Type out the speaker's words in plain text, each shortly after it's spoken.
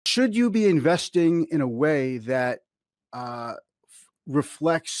Should you be investing in a way that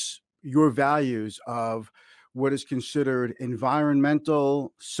reflects your values of what is considered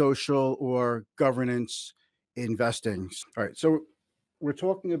environmental, social, or governance investing? All right, so we're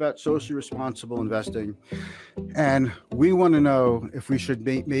talking about socially responsible investing, and we want to know if we should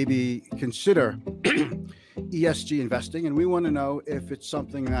maybe consider ESG investing, and we want to know if it's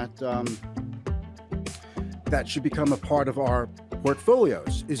something that that should become a part of our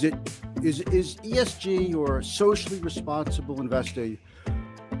portfolios. Is ESG or socially responsible investing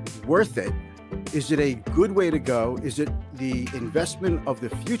worth it? Is it a good way to go? Is it the investment of the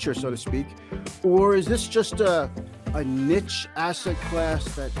future, so to speak? Or is this just a niche asset class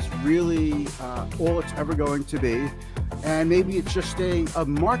that's really all it's ever going to be? And maybe it's just a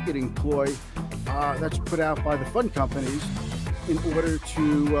marketing ploy that's put out by the fund companies in order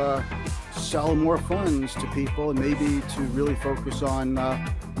to sell more funds to people, and maybe to really focus on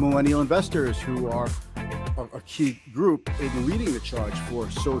millennial investors, who are a key group in leading the charge for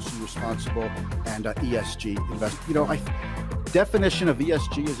socially responsible and ESG investment. You know, definition of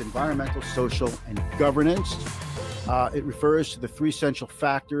ESG is environmental, social, and governance. It refers to the three essential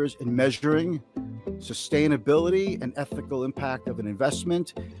factors in measuring sustainability and ethical impact of an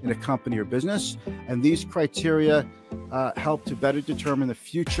investment in a company or business. And these criteria help to better determine the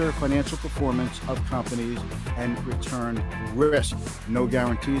future financial performance of companies and return risk. No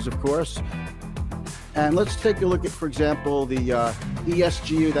guarantees, of course. And let's take a look at, for example, the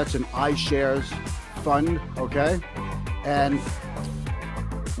ESG, that's an iShares fund, okay? And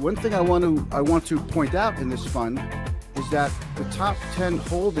one thing I want to point out in this fund is that the top 10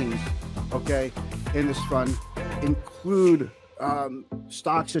 holdings, okay, in this fund include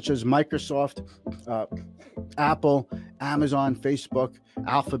stocks such as Microsoft, Apple, Amazon, Facebook,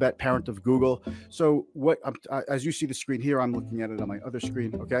 Alphabet, parent of Google. So what, as you see the screen here, I'm looking at it on my other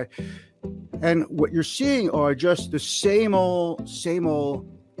screen, okay? And what you're seeing are just the same old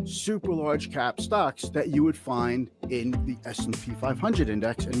super large cap stocks that you would find in the S&P 500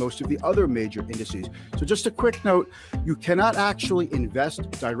 index and most of the other major indices. So just a quick note, you cannot actually invest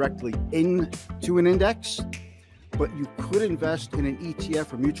directly into an index, but you could invest in an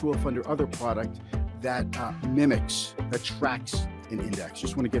ETF or mutual fund or other product that mimics, that tracks an index.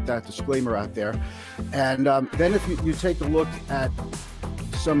 Just want to get that disclaimer out there. And then if you take a look at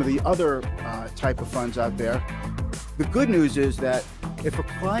some of the other type of funds out there, the good news is that if a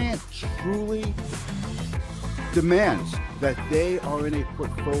client truly demands that they are in a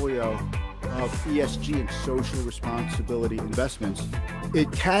portfolio of ESG and social responsibility investments,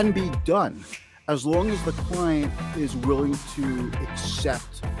 it can be done as long as the client is willing to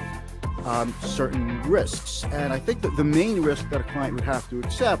accept certain risks. And I think that the main risk that a client would have to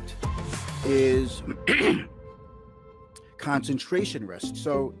accept is concentration risk.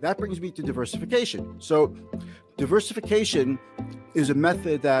 So that brings me to diversification. So diversification is a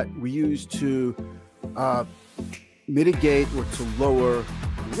method that we use to mitigate or to lower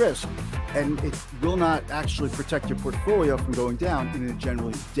risk, and it will not actually protect your portfolio from going down in a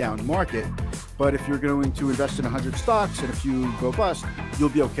generally down market. But if you're going to invest in 100 stocks and if you go bust, you'll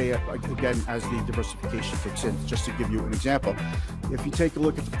be okay again as the diversification kicks in. Just to give you an example, if you take a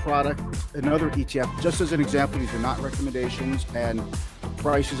look at the product, another ETF, just as an example, these are not recommendations, and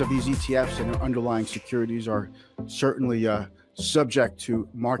prices of these ETFs and their underlying securities are certainly subject to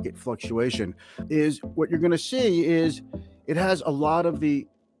market fluctuation, is what you're going to see is it has a lot of the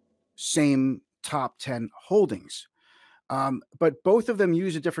same top 10 holdings. But both of them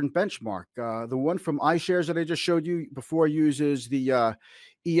use a different benchmark. The one from iShares that I just showed you before uses the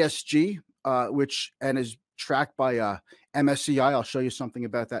ESG, which is tracked by MSCI. I'll show you something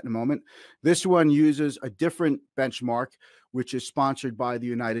about that in a moment. This one uses a different benchmark, which is sponsored by the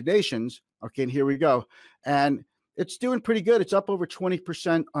United Nations. Okay, and here we go. And it's doing pretty good. It's up over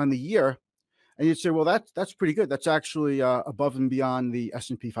 20% on the year. And you'd say, well, that's pretty good. That's actually above and beyond the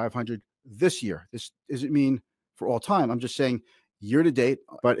S&P 500 this year. This doesn't mean for all time. I'm just saying year to date.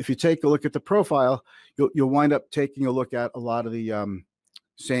 But if you take a look at the profile, you'll wind up taking a look at a lot of the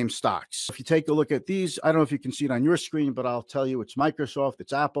same stocks. If you take a look at these, I don't know if you can see it on your screen, but I'll tell you it's Microsoft,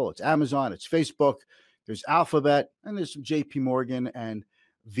 it's Apple, it's Amazon, it's Facebook, there's Alphabet, and there's some JP Morgan and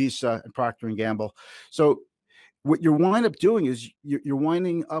Visa and Procter & Gamble. So what you wind up doing is you're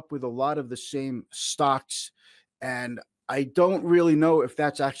winding up with a lot of the same stocks. And I don't really know if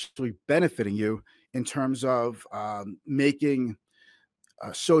that's actually benefiting you in terms of making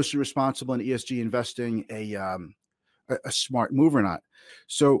socially responsible and ESG investing a smart move or not.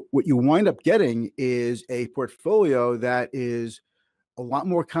 So what you wind up getting is a portfolio that is a lot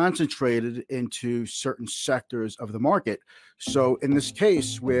more concentrated into certain sectors of the market. So in this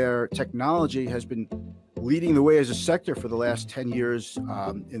case, where technology has been leading the way as a sector for the last 10 years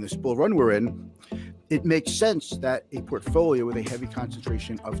in this bull run we're in, it makes sense that a portfolio with a heavy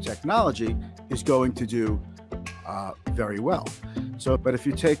concentration of technology is going to do very well. So, but if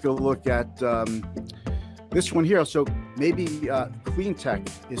you take a look at this one here, so maybe clean tech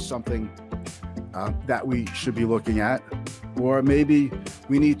is something that we should be looking at, or maybe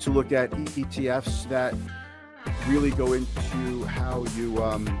we need to look at ETFs that really go into how you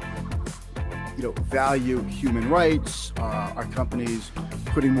value human rights. Our companies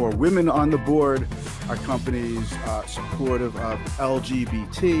putting more women on the board. Our companies supportive of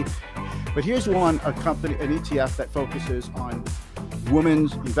LGBT. But here's one, an ETF that focuses on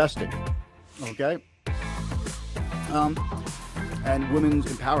women's investing. Okay. And women's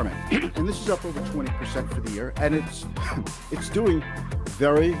empowerment, and this is up over 20% for the year, and it's doing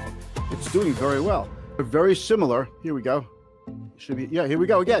very well. They're very similar. Here we go. Here we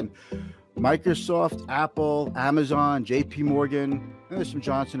go again. Microsoft, Apple, Amazon, JP Morgan, and there's some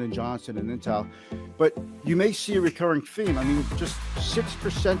Johnson & Johnson and Intel. But you may see a recurring theme. I mean, just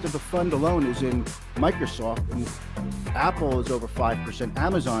 6% of the fund alone is in Microsoft, and Apple is over 5%,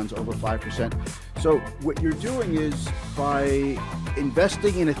 Amazon's over 5%. So what you're doing is, by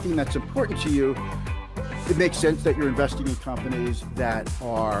investing in a theme that's important to you, it makes sense that you're investing in companies that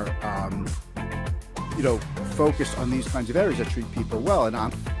are focused on these kinds of areas that treat people well.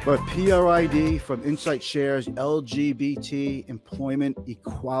 But PRID from Insight Shares, LGBT, Employment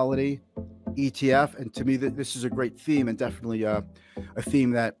Equality ETF, and to me, this is a great theme, and definitely a theme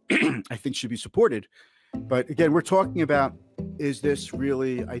that I think should be supported. But again, we're talking about, is this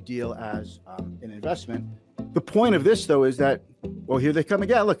really ideal as an investment? The point of this, though, is that, well, here they come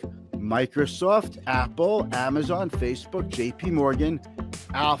again. Look, Microsoft, Apple, Amazon, Facebook, JP Morgan,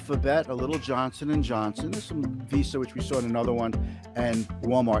 Alphabet, a little Johnson & Johnson, there's some Visa, which we saw in another one, and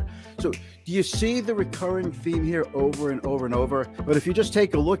Walmart. So do you see the recurring theme here over and over and over? But if you just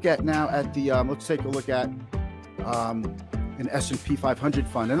take a look at now at the, let's take a look at an S&P 500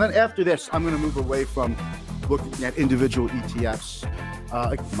 fund. And then after this, I'm going to move away from looking at individual ETFs,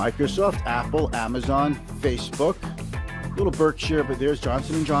 like Microsoft, Apple, Amazon, Facebook, little Berkshire, but there's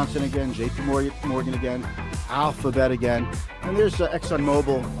Johnson & Johnson again, JP Morgan again, Alphabet again, and there's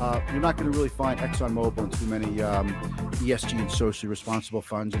ExxonMobil. You're not going to really find ExxonMobil in too many ESG and socially responsible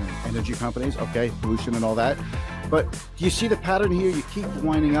funds and energy companies, okay, pollution and all that. But do you see the pattern here? You keep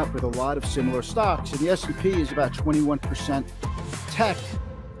winding up with a lot of similar stocks, and the S&P is about 21% tech,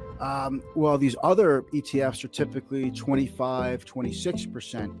 while these other ETFs are typically 25,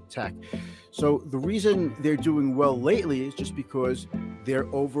 26% tech. So the reason they're doing well lately is just because they're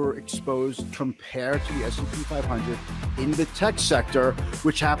overexposed compared to the S&P 500 in the tech sector,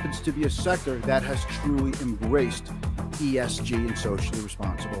 which happens to be a sector that has truly embraced ESG and socially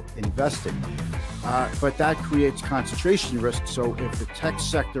responsible investing. But that creates concentration risk. So if the tech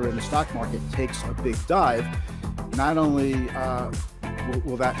sector in the stock market takes a big dive, not only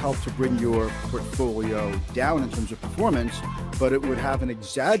will that help to bring your portfolio down in terms of performance, but it would have an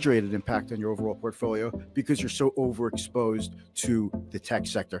exaggerated impact on your overall portfolio because you're so overexposed to the tech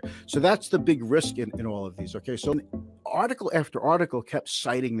sector. So that's the big risk in all of these. Okay, so article after article kept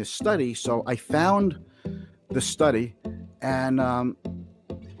citing this study. So I found the study, and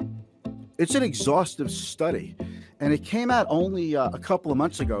it's an exhaustive study, and it came out only a couple of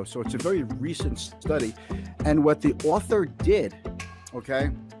months ago. So it's a very recent study. And what the author did, okay,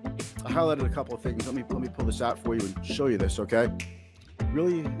 I highlighted a couple of things. Let me pull this out for you and show you this, okay?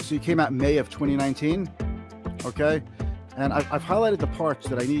 Really, so it came out May of 2019, okay? And I've highlighted the parts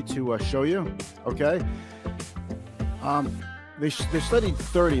that I need to show you, okay? They studied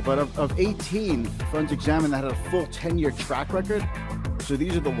 30, but of 18 funds examined that had a full 10-year track record. So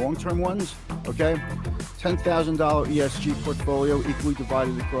these are the long-term ones, okay? $10,000 ESG portfolio equally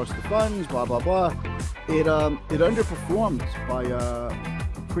divided across the funds, blah, blah, blah. It underperformed by a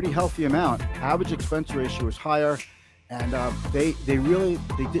pretty healthy amount. Average expense ratio was higher, and they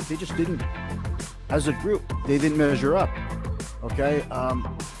just didn't, as a group, they didn't measure up, okay?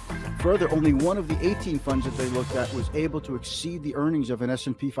 Further, only one of the 18 funds that they looked at was able to exceed the earnings of an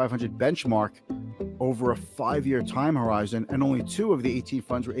S&P 500 benchmark over a 5-year time horizon, and only 2 of the 18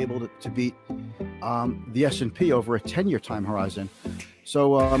 funds were able to beat the S&P over a 10-year time horizon.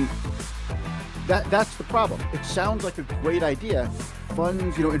 So that's the problem. It sounds like a great idea.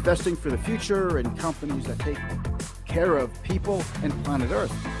 Funds, investing for the future and companies that take care of people and planet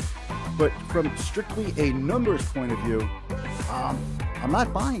Earth. But from strictly a numbers point of view, I'm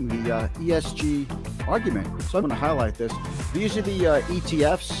not buying the ESG argument. So I'm going to highlight this. These are the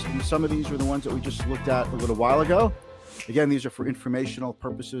ETFs, and some of these are the ones that we just looked at a little while ago. Again, these are for informational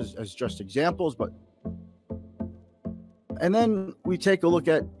purposes as just examples, and then we take a look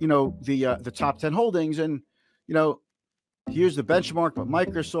at, the top 10 holdings, and, here's the benchmark, but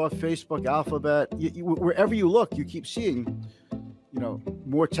Microsoft, Facebook, Alphabet, wherever you look, you keep seeing,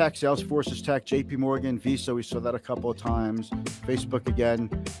 more tech. Salesforce is tech, JP Morgan, Visa, we saw that a couple of times, Facebook again.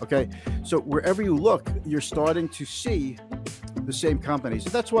 Okay. So wherever you look, you're starting to see the same companies.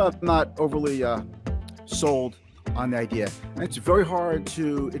 That's why I'm not overly sold on the idea. And it's very hard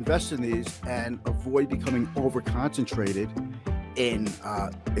to invest in these and avoid becoming over concentrated in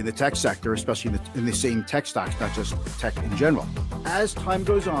the tech sector, especially in the same tech stocks, not just tech in general. As time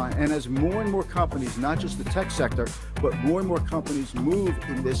goes on, and as more and more companies, not just the tech sector, but more and more companies move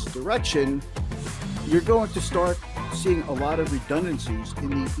in this direction, you're going to start seeing a lot of redundancies in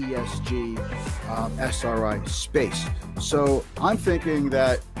the ESG SRI space. So I'm thinking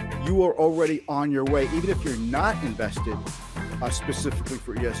that you are already on your way, even if you're not invested specifically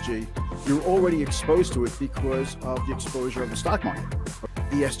for ESG, you're already exposed to it because of the exposure of the stock market.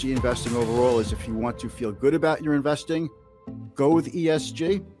 ESG investing overall is, if you want to feel good about your investing, go with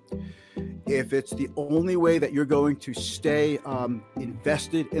ESG. If it's the only way that you're going to stay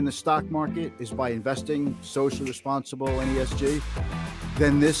invested in the stock market is by investing socially responsible in ESG,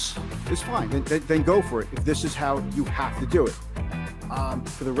 then this is fine. Then go for it if this is how you have to do it.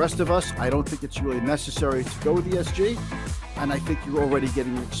 For the rest of us, I don't think it's really necessary to go with ESG. And I think you're already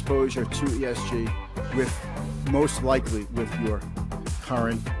getting exposure to ESG most likely with your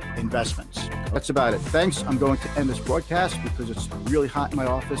current investments. That's about it. Thanks. I'm going to end this broadcast because it's really hot in my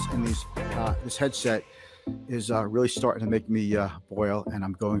office, and this headset is really starting to make me boil. And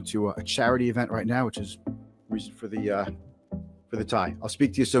I'm going to a charity event right now, which is the reason for the tie. I'll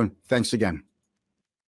speak to you soon. Thanks again.